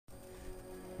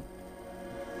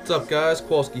What's up guys,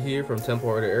 Kowalski here from Temple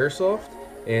Art Airsoft,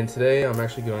 and today I'm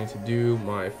actually going to do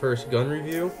my first gun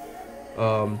review.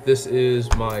 This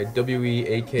is my WE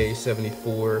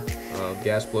AK74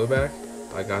 gas blowback.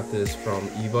 I got this from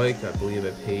e-bike. I believe I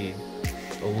paid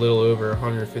a little over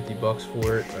 150 bucks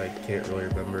for it. I can't really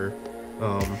remember.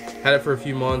 Had it for a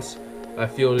few months. I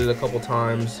fielded it a couple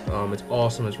times. It's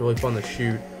awesome. It's really fun to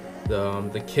shoot.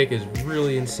 The kick is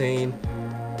really insane.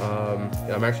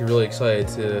 I'm actually really excited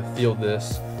to field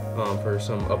this for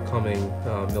some upcoming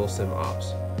milsim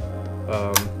ops.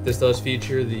 This does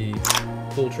feature the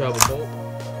full travel bolt.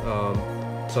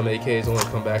 Some AKs only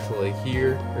come back to like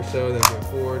here or so, then go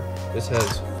forward. This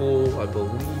has full, I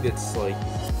believe it's like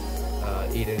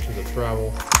 8 inches of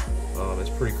travel. It's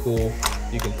pretty cool.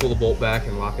 You can pull the bolt back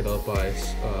and lock it up by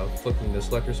flicking the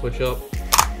selector switch up,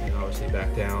 and obviously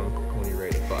back down when you're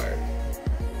ready to fire.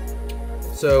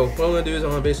 So what I'm going to do is I'm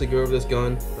going to basically go over this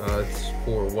gun. It's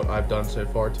for what I've done so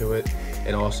far to it,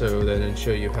 and also then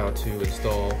show you how to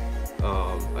install.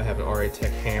 I have an RA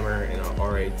Tech hammer and an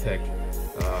RA Tech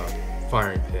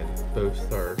firing pin.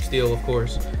 Both are steel, of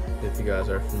course, if you guys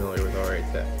are familiar with RA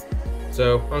Tech.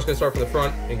 So I'm just going to start from the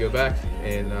front and go back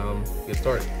and get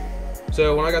started.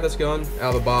 So when I got this gun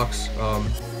out of the box,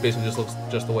 basically just looks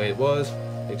just the way it was,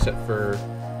 except for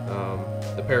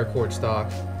the paracord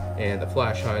stock and the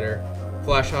flash hider.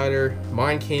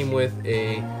 Mine came with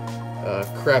a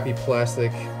crappy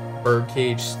plastic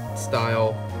birdcage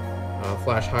style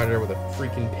flash hider with a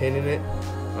freaking pin in it.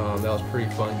 That was pretty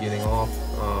fun getting off.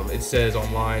 It says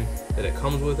online that it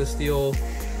comes with a steel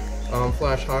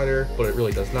flash hider, but it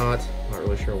really does not. I'm not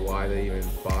really sure why they even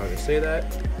bother to say that.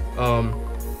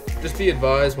 Just be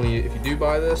advised, if you do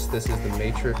buy this, this is the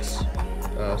Matrix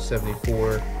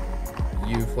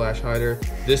 74-UN flash hider.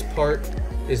 This part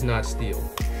is not steel.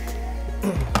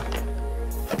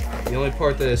 The only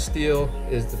part that is steel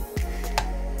is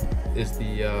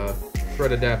the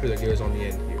thread adapter that goes on the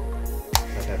end here.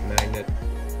 I have magnet.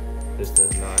 This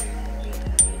does not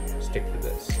stick to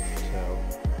this. So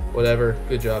whatever.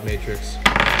 Good job, Matrix.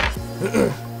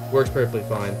 Works perfectly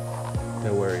fine.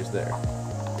 No worries there.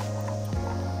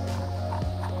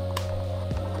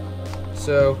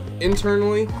 So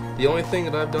internally, the only thing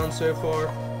that I've done so far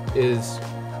is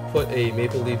put a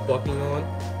maple leaf bucking on.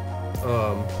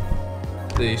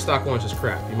 The stock one is just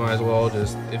crap. You might as well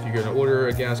just, if you're going to order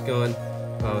a gas gun,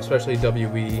 especially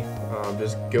WE,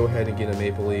 just go ahead and get a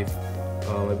maple leaf.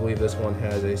 I believe this one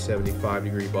has a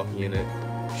 75-degree bucking in it.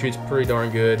 Shoots pretty darn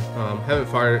good. Haven't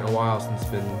fired it in a while since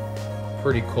it's been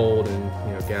pretty cold, and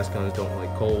gas guns don't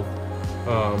like cold.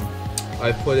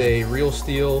 I put a real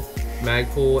steel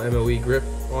Magpul MOE grip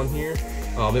on here.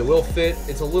 It will fit.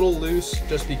 It's a little loose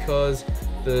just because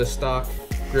the stock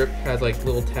grip has like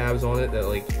little tabs on it that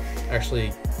like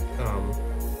actually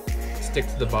stick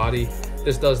to the body.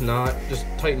 This does not. Just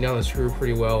tighten down the screw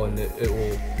pretty well, and it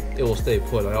will stay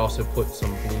put. I also put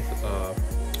some blue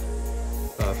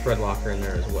thread locker in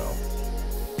there as well.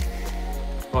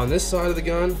 On this side of the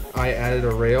gun, I added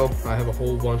a rail. I have a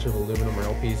whole bunch of aluminum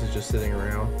rail pieces just sitting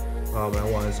around. I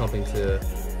wanted something to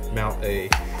mount a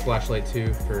flashlight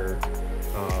to for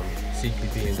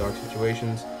CQB in dark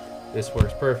situations. This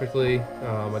works perfectly.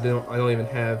 I don't even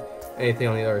have anything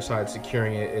on the other side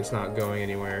securing it. It's not going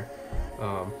anywhere.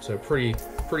 So pretty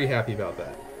happy about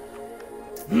that.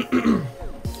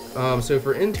 So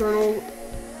for internal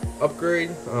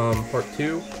upgrade, part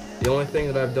 2, the only thing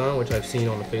that I've done, which I've seen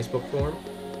on the Facebook forum,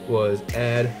 was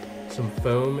add some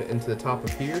foam into the top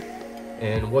of here.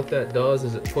 And what that does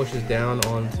is it pushes down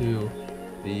onto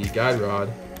the guide rod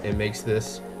and makes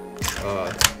this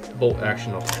bolt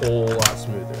action a whole lot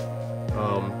smoother.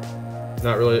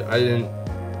 Not really, I didn't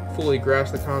fully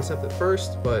grasp the concept at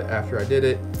first, but after I did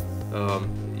it,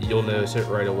 you'll notice it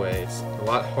right away. It's a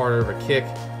lot harder of a kick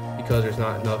because there's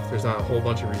not a whole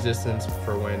bunch of resistance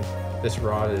for when this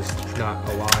rod is not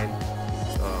aligned.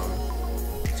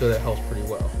 So that helps pretty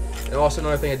well. And also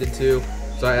another thing I did too,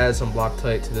 so I added some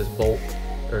Loctite to this bolt,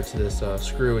 or to this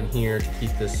screw in here to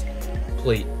keep this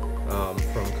plate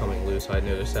from coming loose. I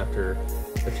noticed after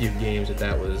a few games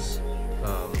that was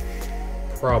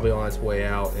probably on its way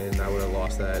out, and I would have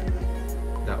lost that, and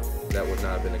that would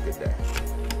not have been a good day.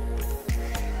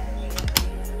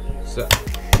 So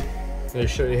I'm going to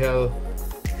show you how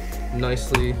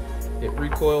nicely it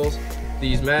recoils.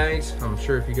 These mags, I'm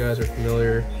sure if you guys are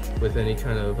familiar with any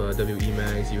kind of WE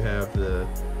mags, you have the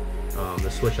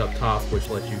switch up top, which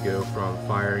lets you go from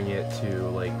firing it to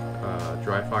like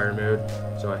dry fire mode.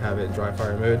 So I have it in dry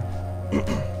fire mode.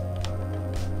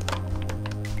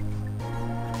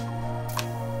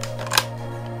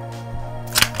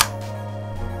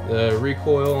 The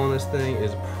recoil on this thing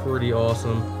is pretty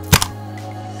awesome.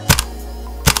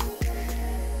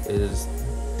 is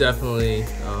definitely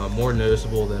more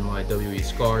noticeable than my WE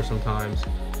Scar sometimes,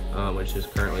 which is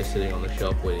currently sitting on the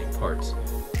shelf waiting parts.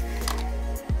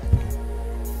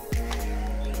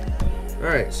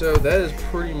 Alright, so that is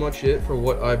pretty much it for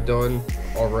what I've done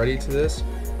already to this.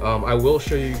 I will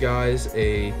show you guys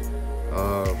a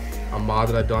mod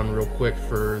that I've done real quick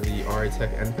for the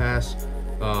RA-Tech end pass.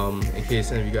 In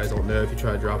case any of you guys don't know, if you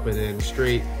try to drop it in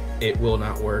straight, it will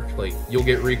not work. Like, you'll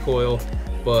get recoil,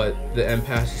 but the end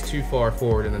pass is too far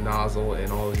forward in the nozzle, and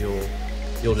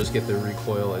you'll just get the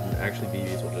recoil, and actually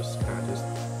BBs will just kind of just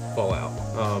fall out.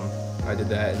 I did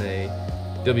that in a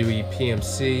WE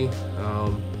PMC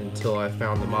until I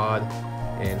found the mod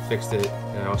and fixed it,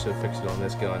 and I also fixed it on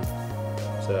this gun.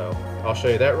 So I'll show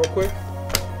you that real quick.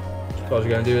 All you're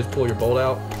gonna do is pull your bolt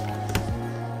out,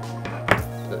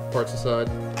 that part's aside.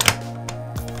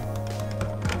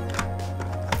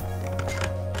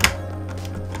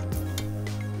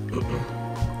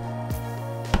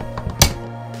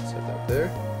 Set that there.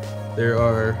 There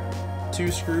are 2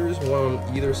 screws, one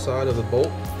on either side of the bolt.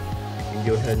 You can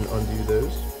go ahead and undo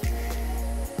those.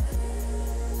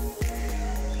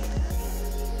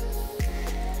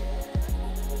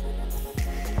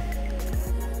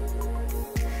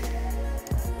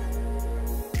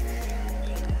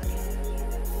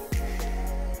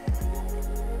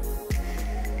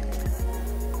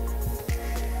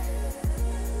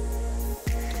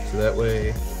 So that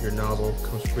way your nozzle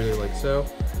comes freely like so.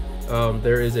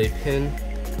 There is a pin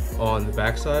on the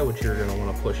back side which you're going to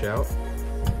want to push out.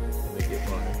 Let me get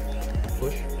my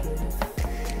push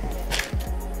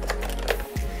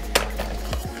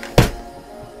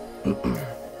pin.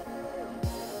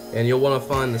 And you'll want to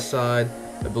find the side,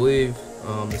 I believe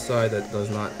the side that does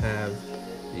not have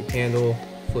the handle,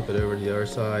 flip it over to the other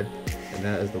side, and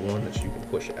that is the one that you can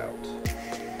push out.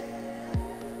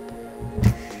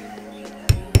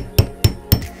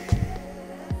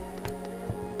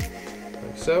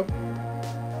 So,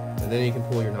 and then you can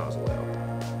pull your nozzle out.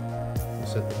 You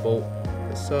set the bolt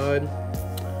aside.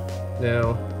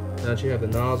 Now that you have the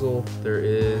nozzle, there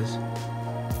is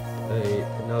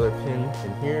another pin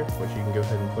in here which you can go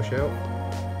ahead and push out,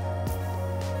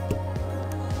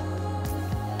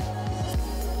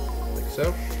 like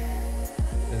so,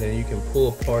 and then you can pull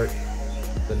apart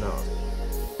the nozzle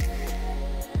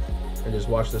and just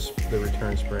watch the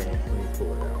return spring when you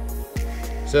pull it out.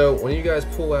 So when you guys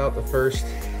pull out the first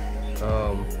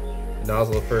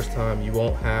nozzle the first time, you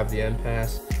won't have the end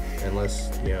pass unless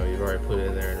you've already put it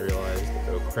in there and realized,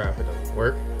 oh crap, it doesn't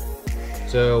work.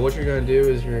 So what you're going to do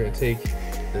is you're going to take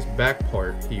this back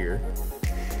part here,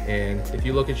 and if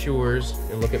you look at yours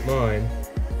and look at mine,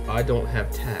 I don't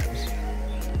have tabs.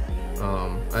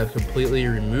 I've completely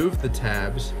removed the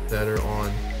tabs that are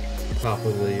on top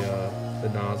of the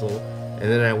nozzle,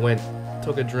 and then I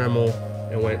took a Dremel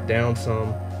and went down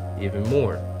some even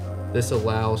more. This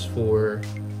allows for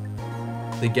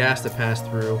the gas to pass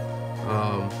through,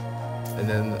 and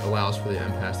then allows for the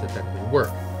end pass to technically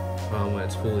work when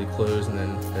it's fully closed, and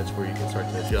then that's where you can start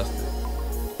to adjust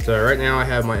it. So right now I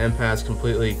have my end pass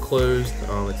completely closed.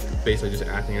 It's basically just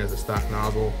acting as a stock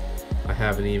nozzle. I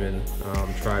haven't even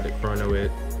tried to chrono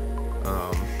it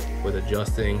with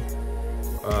adjusting.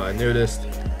 I noticed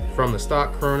from the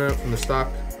stock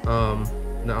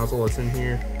nozzle that's in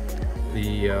here,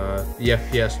 the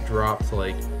FPS dropped to,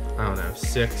 like, I don't know,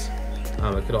 6.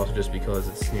 It could also just because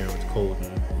it's it's cold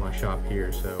in my shop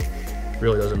here, so it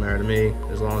really doesn't matter to me.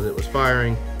 As long as it was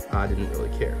firing, I didn't really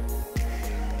care.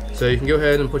 So you can go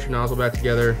ahead and put your nozzle back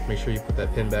together. Make sure you put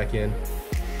that pin back in.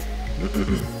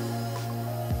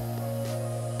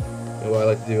 And what I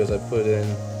like to do is I put in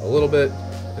a little bit,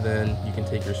 and then you can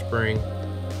take your spring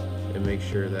and make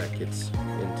sure that gets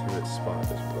into its spot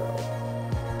as well.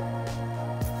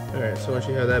 Alright, so once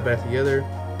you have that back together,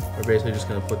 we're basically just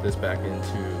going to put this back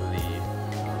into the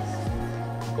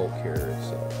bolt carrier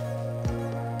itself.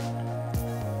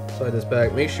 Slide this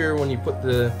back. Make sure when you're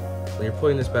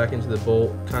putting this back into the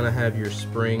bolt, kind of have your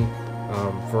spring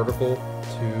vertical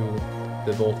to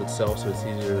the bolt itself, so it's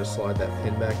easier to slide that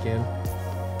pin back in.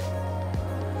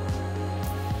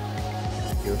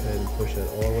 Go ahead and push that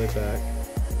all the way back.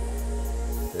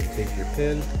 Then take your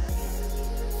pin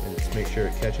and just make sure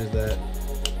it catches that,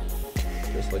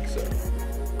 just like so.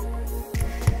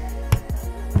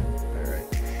 Alright.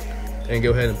 And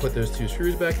go ahead and put those 2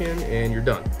 screws back in, and you're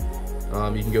done.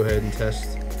 You can go ahead and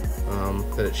test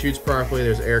that it shoots properly,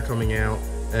 there's air coming out,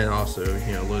 and also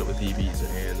load it with BBs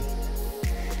and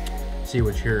see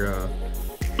what your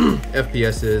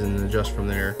FPS is, and adjust from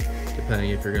there depending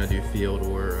if you're going to do field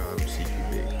or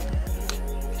CQB.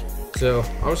 So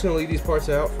I'm just going to leave these parts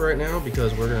out for right now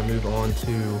because we're going to move on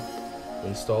to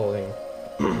installing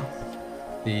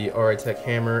the RITech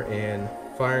hammer and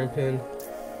firing pin.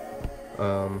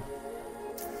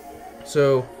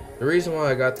 So the reason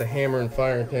why I got the hammer and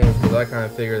firing pin is because I kind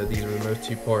of figured that these are the most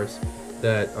two parts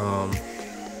that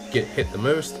get hit the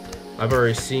most. I've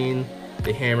already seen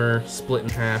the hammer split in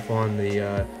half on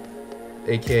the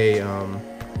AK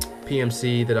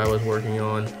PMC that I was working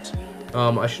on.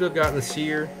 I should have gotten the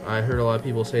sear. I heard a lot of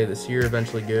people say the sear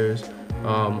eventually goes.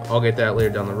 I'll get that later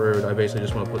down the road. I basically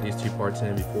just want to put these two parts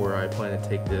in before I plan to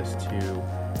take this to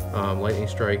lightning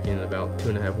strike in about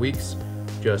 2.5 weeks,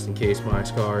 just in case my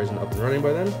scar isn't up and running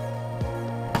by then.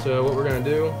 So what we're going to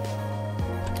do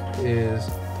is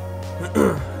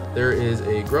there is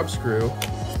a grub screw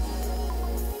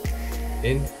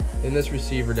in this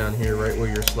receiver down here, right where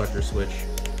your selector switch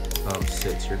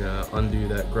sits. You're going to undo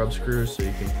that grub screw so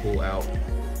you can pull out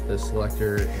the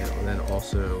selector and then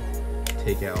also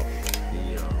take out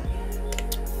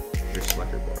your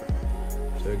selector bar.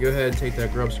 So go ahead and take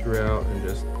that grub screw out and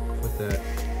just put that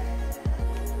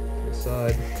to the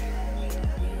side.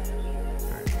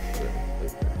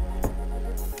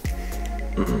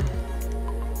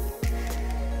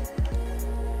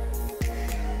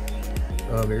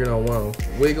 You're going to want to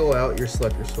wiggle out your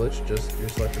selector switch, just your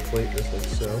selector plate, just like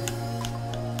so.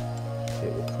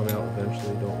 It will come out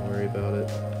eventually, don't worry about it.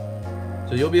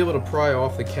 So you'll be able to pry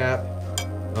off the cap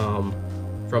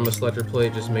from the selector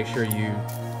plate. Just make sure you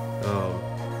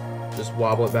just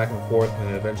wobble it back and forth,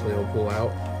 and eventually it'll pull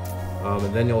out.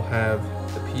 And then you'll have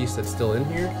the piece that's still in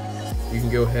here. You can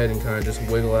go ahead and kind of just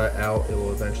wiggle that out. It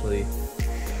will eventually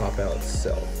pop out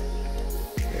itself.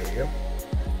 There we go.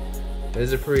 It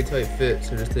is a pretty tight fit,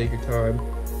 so just take your time.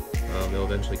 It'll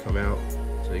eventually come out.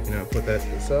 So you can now put that to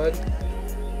the side.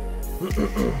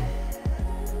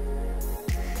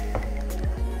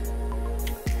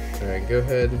 Alright, go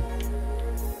ahead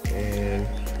and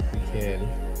you can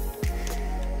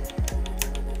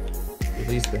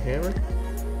release the hammer,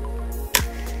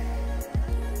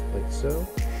 like so.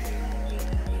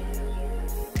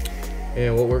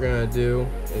 And what we're going to do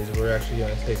is we're actually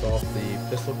going to take off the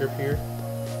pistol grip here,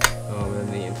 and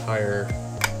the entire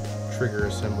trigger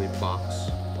assembly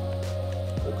box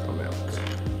will come out.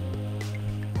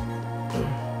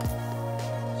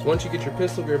 So once you get your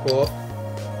pistol grip off,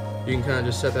 you can kind of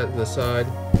just set that to the side.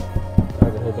 I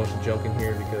have a whole bunch of junk in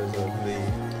here because of the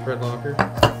thread locker.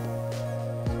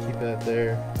 Keep that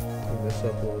there. Clean this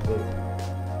up a little bit.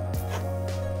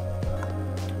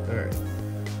 Alright.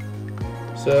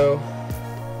 So,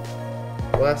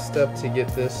 last step to get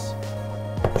this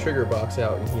trigger box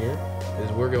out in here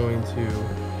is we're going to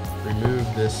remove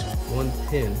this one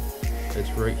pin that's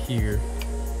right here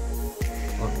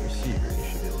on the receiver. You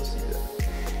should be able to see that.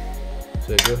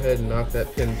 So go ahead and knock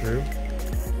that pin through.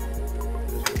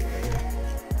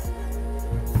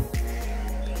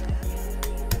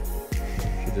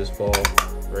 Should just fall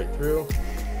right through,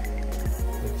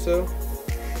 like so.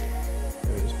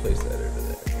 And we just place that over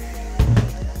there.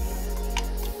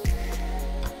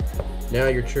 Now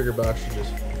your trigger box should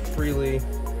just freely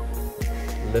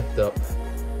lift up,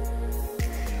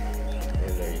 and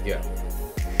there you go.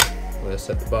 I'm going to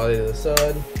set the body to the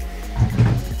side.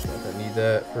 Not going to need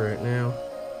that for right now.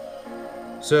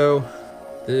 So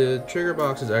the trigger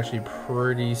box is actually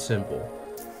pretty simple.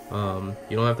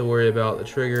 You don't have to worry about the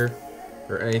trigger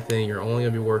or anything. You're only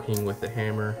going to be working with the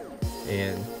hammer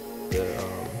and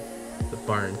the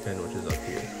firing pin, which is up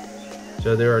here.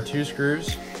 So there are two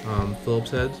screws,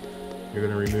 Phillips heads. You're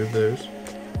going to remove those.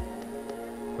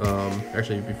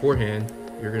 Actually, beforehand,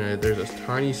 there's this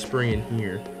tiny spring in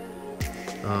here,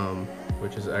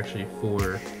 which is actually for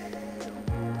the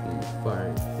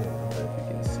firing pin. I don't know if you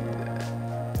can see that.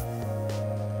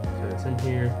 So it's in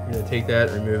here. You're going to take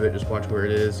that, remove it, just watch where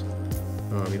it is.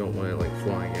 You don't want it like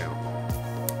flying out.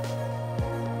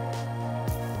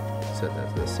 Set that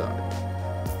to the side.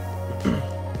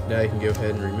 Now you can go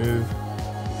ahead and remove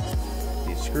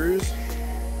these screws.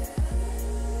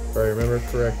 If I remember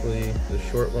correctly, the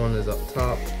short one is up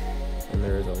top and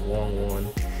there is a long one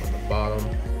on the bottom.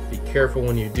 Be careful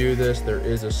when you do this. There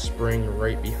is a spring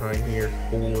right behind here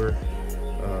for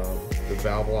the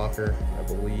valve locker, I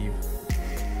believe.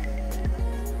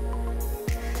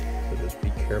 So just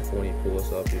be careful when you pull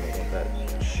this up. You don't want that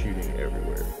shooting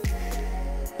everywhere.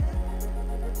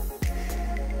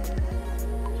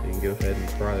 So you can go ahead and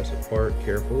pry this apart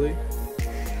carefully.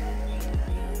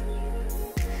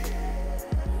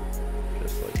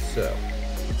 So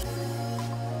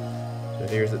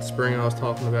here's that spring I was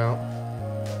talking about,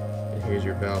 and here's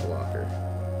your valve locker.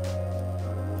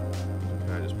 You can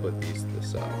kind of just put these to the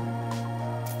side.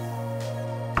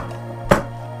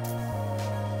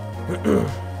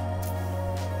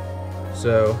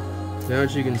 So now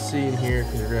that you can see in here,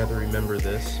 because you're going to have to remember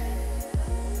this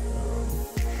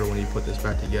for when you put this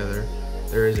back together,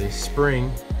 there is a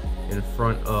spring in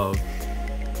front of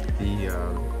the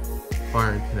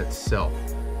firing pin itself.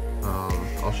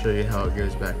 I'll show you how it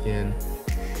goes back in,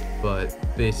 but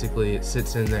basically it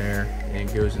sits in there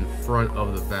and goes in front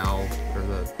of the valve, or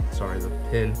the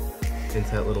pin,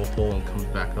 into that little hole and comes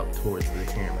back up towards the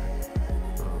hammer.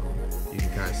 You can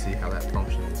kind of see how that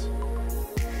functions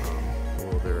a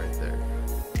little bit right there.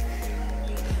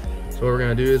 So what we're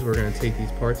going to do is we're going to take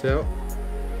these parts out.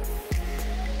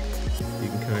 You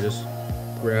can kind of just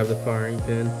grab the firing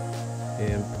pin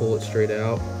and pull it straight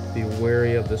out. Be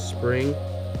wary of the spring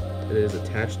that is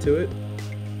attached to it,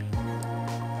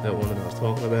 that one that I was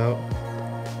talking about.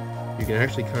 You can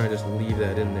actually kind of just leave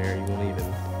that in there. You won't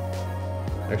even,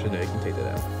 actually no, you can take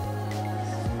that out.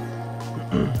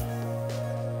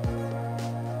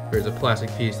 There's a plastic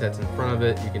piece that's in front of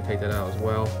it. You can take that out as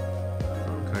well.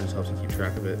 Kind of just helps you keep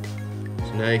track of it.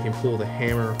 So now you can pull the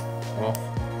hammer off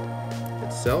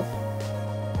itself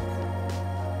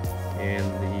and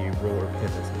the roller pin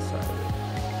that's inside of it.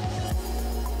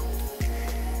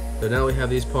 So now we have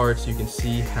these parts. You can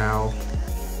see how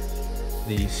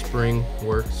the spring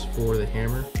works for the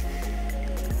hammer.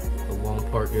 The long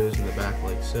part goes in the back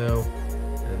like so,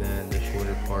 and then the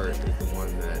shorter part is the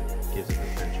one that gives it the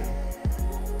tension.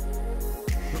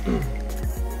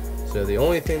 So the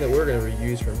only thing that we're going to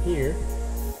reuse from here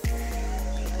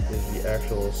is the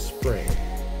actual spring,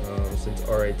 since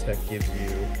RA Tech gives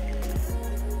you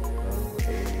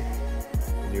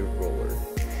a new roller.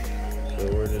 So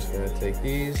we're just going to take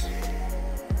these.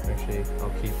 Actually,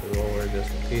 I'll keep the roller just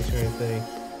in case or anything.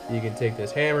 You can take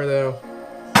this hammer though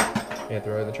and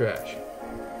throw it in the trash.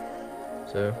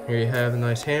 So here you have a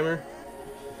nice hammer.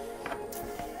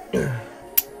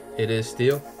 It is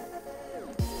steel.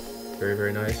 Very,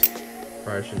 very nice.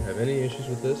 Probably shouldn't have any issues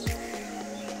with this.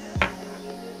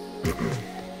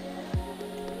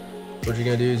 What you're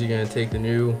going to do is you're going to take the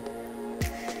new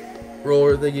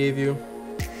roller they gave you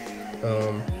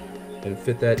and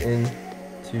fit that in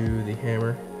to the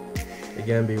hammer.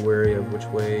 Again, be wary of which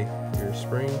way your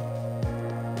spring,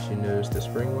 as you notice the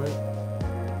spring went.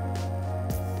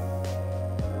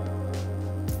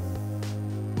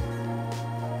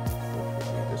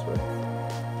 This way.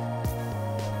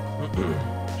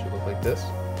 Should look like this.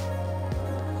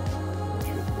 Not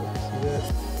sure if you can see that.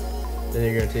 Then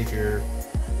you're going to take your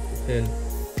pin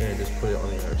and just put it on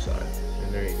the other side,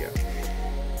 and there you go.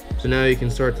 So now you can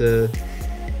start to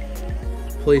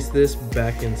place this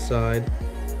back inside.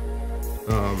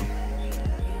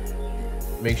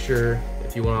 Make sure,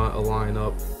 if you want to align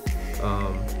up,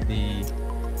 the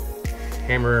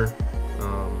hammer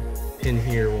pin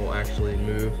here will actually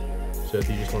move. So if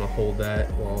you just want to hold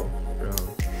that while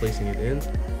placing it in,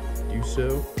 do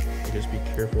so. And just be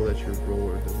careful that your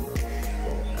roller does not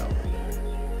fall out of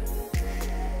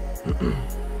there.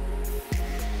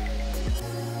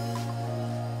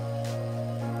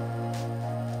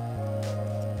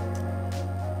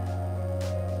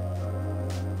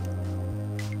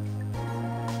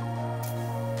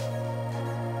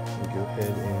 Go ahead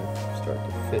and start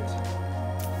to fit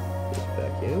this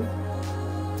back in.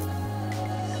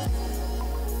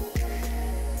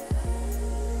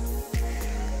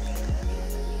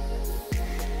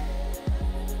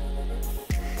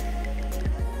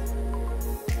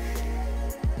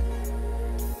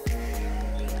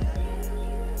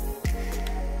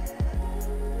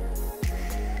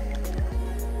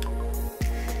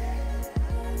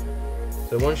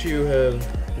 So once you have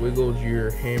wiggled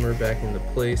your hammer back into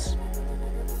place,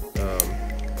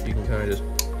 you can kind of just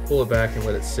pull it back and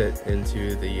let it sit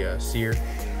into the sear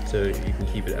so you can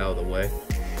keep it out of the way.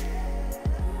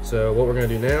 So what we're going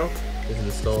to do now is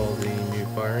install the new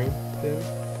firing pin.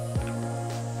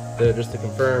 So just to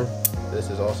confirm, this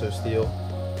is also steel.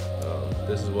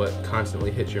 This is what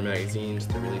constantly hits your magazines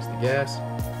to release the gas.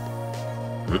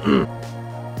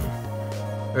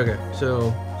 Okay,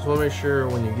 so just want to make sure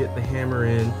when you get the hammer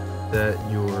in that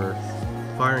your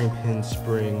firing pin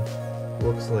spring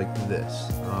looks like this.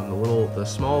 The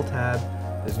small tab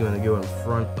is going to go in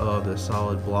front of the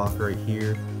solid block right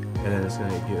here, and then it's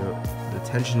going to go, the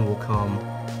tension will come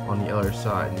on the other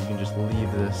side, and you can just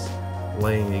leave this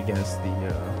laying against the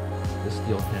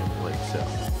steel hammer like so.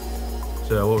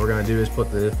 So what we're going to do is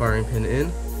put the firing pin in.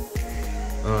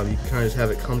 You can kind of just have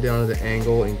it come down to the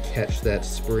angle and catch that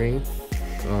spring,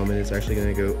 and it's actually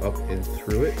going to go up and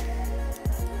through it,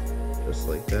 just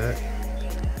like that.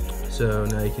 So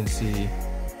now you can see,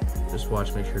 just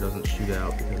watch, make sure it doesn't shoot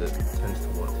out because it tends to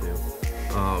want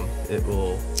to. It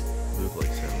will move like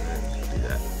so and do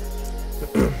that.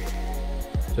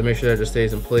 So So make sure that just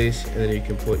stays in place, and then you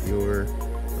can put your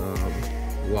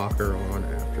locker on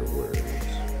afterwards.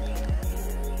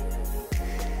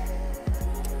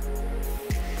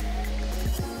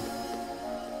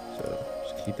 So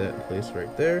just keep that in place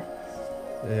right there.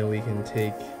 And then we can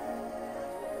take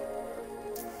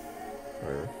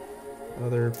our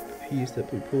other piece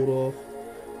that we pulled off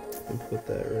and put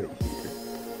that right here.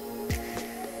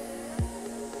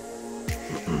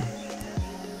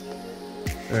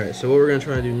 Alright, so what we're going to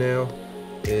try to do now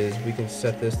is we can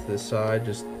set this to the side.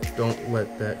 Just don't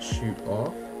let that shoot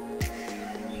off.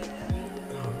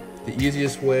 The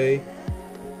easiest way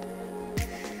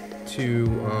to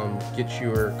get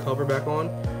your cover back on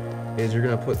is you're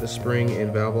going to put the spring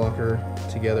and valve locker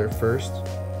together first.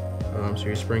 So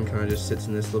your spring kind of just sits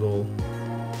in this little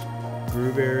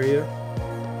groove area.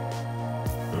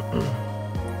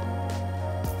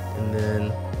 And then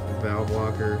the valve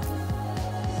locker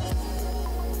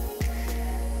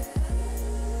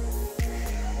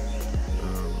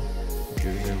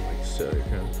goes in like so. You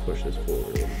kind of push this forward a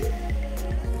little bit.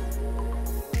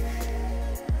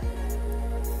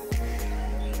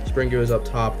 Spring goes up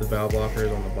top, the valve locker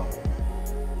is on the bottom.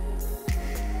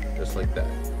 Just like that.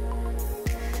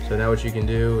 So now what you can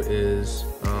do is,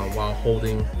 while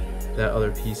holding that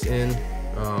other piece in,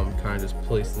 kind of just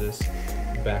place this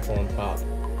back on top,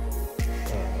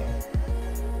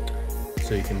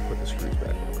 so you can put the screws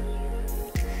back on.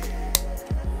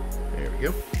 There we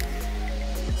go.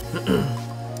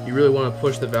 You really want to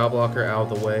push the valve locker out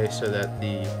of the way so that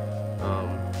the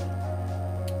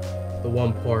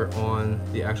one part on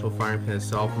the actual firing pin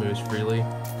itself moves freely.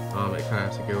 It kind of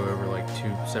has to go over like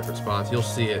two separate spots. You'll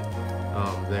see it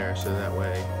there, so that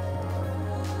way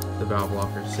the valve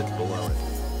locker sits below it.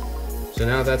 So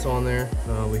now that's on there,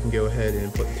 we can go ahead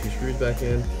and put the two screws back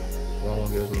in. Long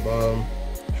one goes on the bottom,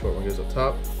 short one goes up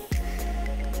top.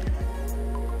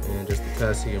 And just to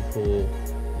test, you can pull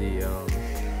the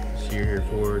steer here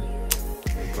forward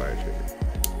and fire trigger.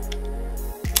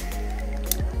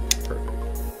 Perfect.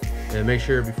 And make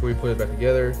sure before you put it back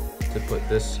together to put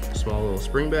this small little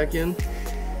spring back in.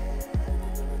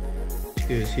 Just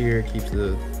goes here, keeps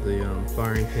the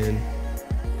firing pin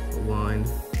aligned.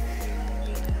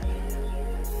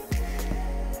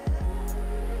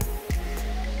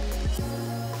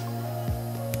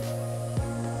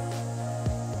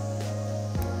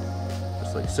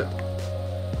 Just like so.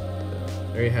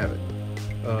 There you have it.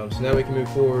 So now we can move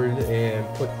forward and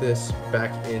put this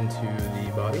back into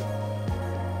the body.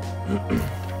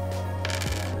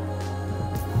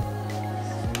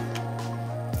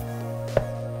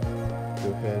 Go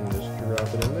ahead and just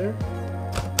drop it in there.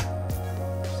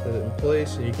 Set it in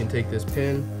place, and you can take this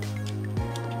pin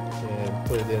and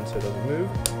put it in so it doesn't move.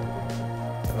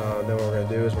 Then what we're going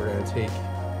to do is we're going to take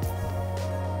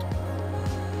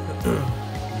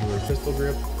your pistol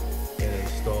grip and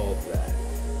install that.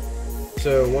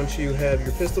 So once you have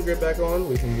your pistol grip back on,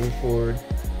 we can move forward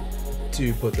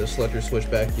to put the selector switch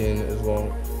back in as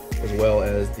well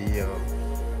as the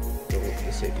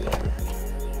safety locker.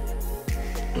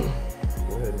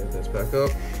 Go ahead and lift this back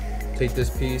up. Take this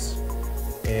piece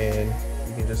and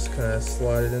you can just kind of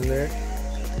slide it in there.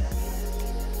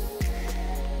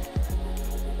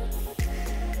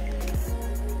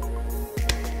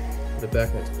 Put it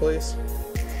back in its place.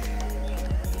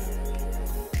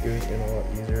 Goes in a lot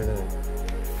easier than it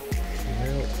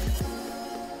came out.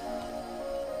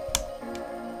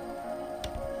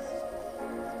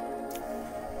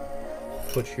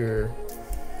 Put your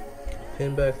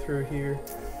pin back through here.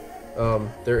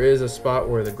 There is a spot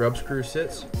where the grub screw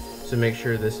sits, so make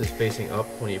sure this is facing up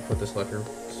when you put the selector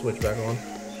switch back on.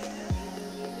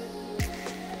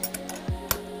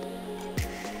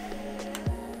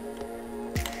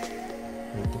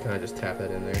 You can kind of just tap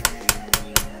that in there,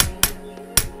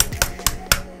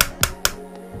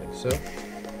 like so.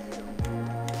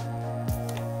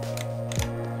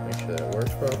 Make sure that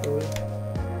works properly.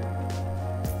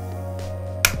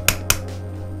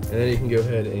 And then you can go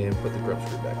ahead and put the grub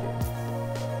screw back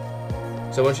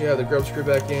in. So once you have the grub screw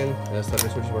back in and the selector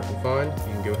switch is working fine,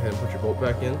 you can go ahead and put your bolt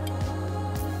back in.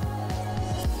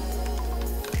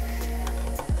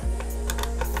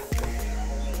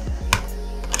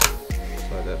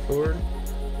 Slide that forward.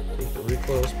 Take the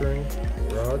recoil spring,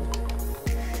 the rod.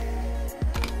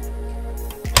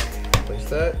 Place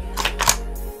that.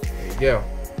 There you go.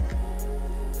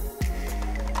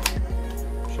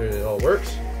 Make sure it all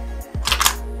works.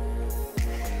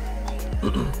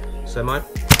 Semi,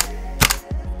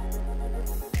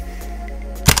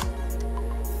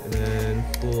 and then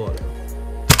full auto.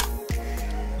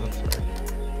 Oh, sorry.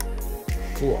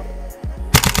 Full auto.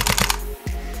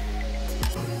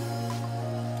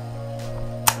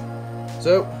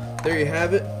 So there you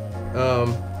have it.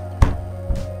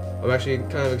 I'm actually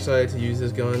kind of excited to use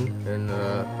this gun in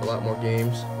a lot more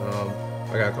games.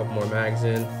 I got a couple more mags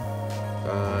in,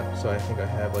 so I think I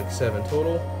have like 7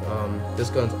 total. This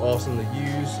gun's awesome to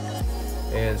use,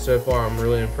 and so far I'm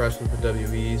really impressed with the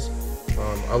WEs.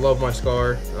 I love my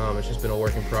SCAR. It's just been a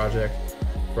working project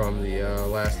from the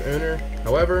last owner.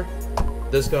 However,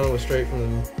 this gun was straight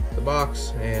from the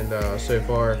box, and so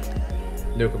far,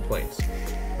 no complaints.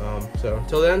 So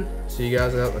until then, see you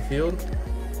guys out in the field.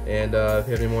 And if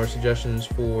you have any more suggestions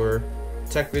for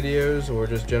tech videos or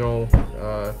just general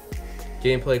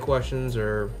gameplay questions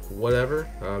or whatever,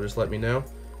 just let me know.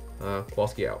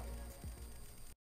 Kowalski out.